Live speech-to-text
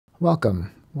Welcome.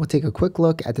 We'll take a quick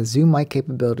look at the Zoom mic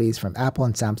capabilities from Apple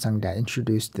and Samsung that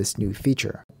introduced this new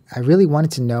feature. I really wanted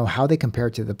to know how they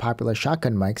compare to the popular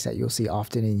shotgun mics that you'll see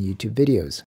often in YouTube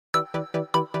videos.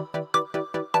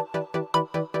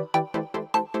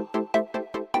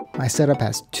 My setup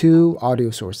has two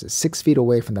audio sources 6 feet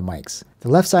away from the mics. The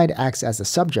left side acts as the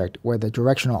subject where the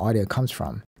directional audio comes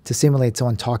from, to simulate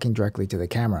someone talking directly to the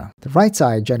camera. The right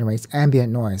side generates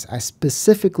ambient noise. I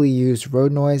specifically used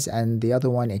road noise and the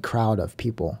other one a crowd of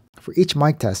people. For each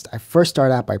mic test, I first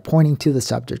start out by pointing to the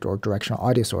subject or directional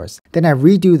audio source. Then I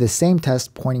redo the same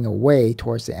test pointing away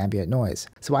towards the ambient noise.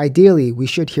 So ideally, we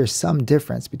should hear some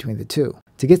difference between the two.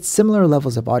 To get similar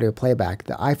levels of audio playback,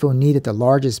 the iPhone needed the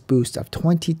largest boost of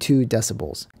 22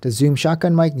 decibels. The Zoom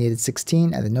Shotgun mic needed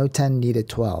 16 and the Note 10 needed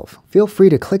 12. Feel free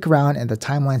to click around in the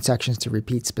timeline sections to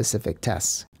repeat specific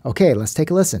tests. Okay, let's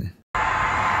take a listen.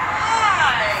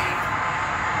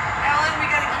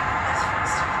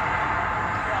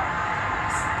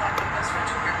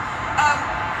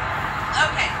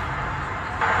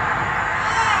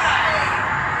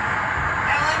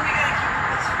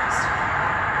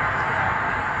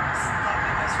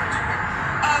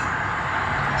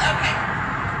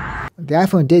 The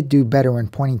iPhone did do better when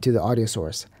pointing to the audio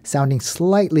source, sounding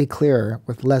slightly clearer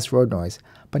with less road noise,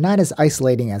 but not as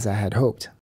isolating as I had hoped.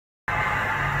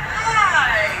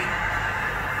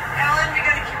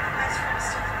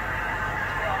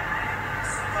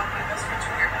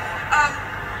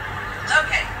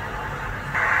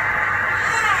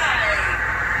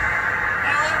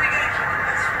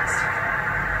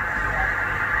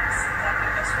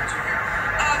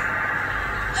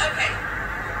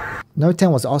 Note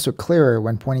 10 was also clearer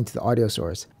when pointing to the audio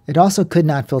source. It also could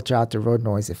not filter out the road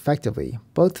noise effectively.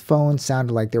 Both phones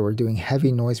sounded like they were doing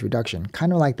heavy noise reduction,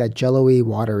 kind of like that jello-y,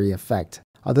 watery effect.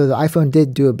 Although the iPhone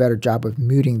did do a better job of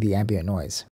muting the ambient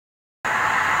noise.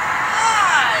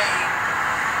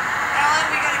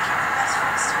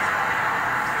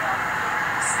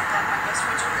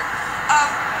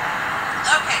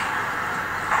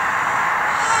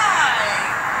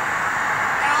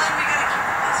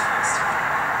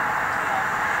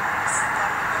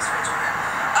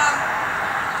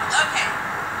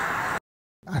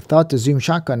 I thought the Zoom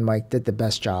Shotgun mic did the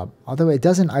best job. Although it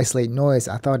doesn't isolate noise,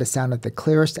 I thought it sounded the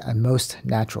clearest and most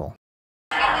natural.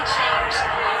 So we're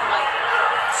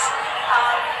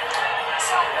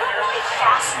really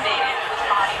fascinated with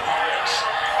body language,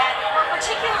 and we're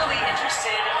particularly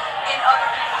interested in other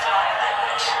people's body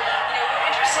language. We're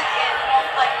interested in,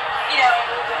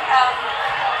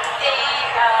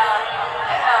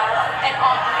 an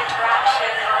awkward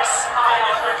interaction, or a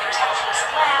smile, or a contemptuous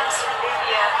glance, or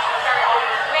maybe a very awkward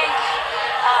wink,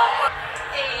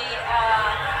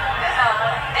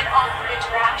 an awkward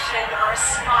interaction, or a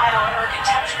smile, or a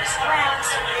contemptuous glance,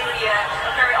 or maybe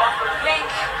a very awkward wink,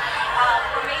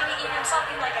 or maybe even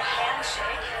something like a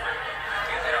handshake.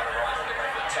 They are arriving at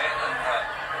number 10,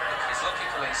 and his lucky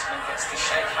policeman gets to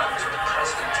shake hands with the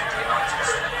President of the United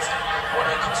States. What,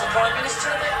 comes the Prime Minister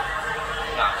there?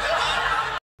 No.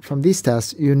 From these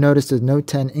tests, you notice the Note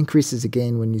 10 increases the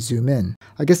gain when you zoom in.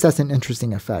 I guess that's an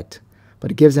interesting effect,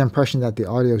 but it gives the impression that the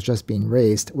audio is just being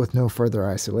raised with no further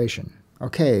isolation.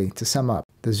 Okay, to sum up,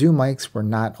 the Zoom mics were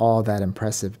not all that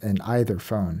impressive in either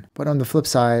phone, but on the flip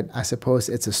side, I suppose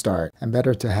it's a start, and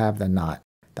better to have than not.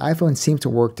 The iPhone seems to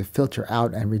work to filter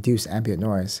out and reduce ambient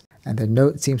noise, and the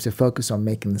Note seems to focus on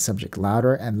making the subject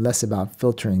louder and less about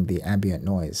filtering the ambient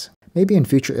noise. Maybe in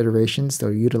future iterations,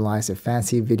 they'll utilize a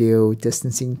fancy video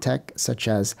distancing tech such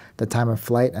as the time of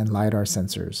flight and LiDAR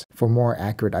sensors for more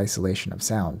accurate isolation of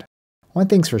sound. One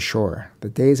thing's for sure, the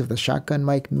days of the shotgun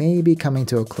mic may be coming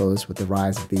to a close with the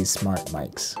rise of these smart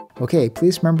mics. Okay,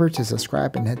 please remember to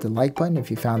subscribe and hit the like button if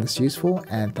you found this useful,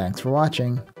 and thanks for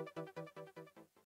watching.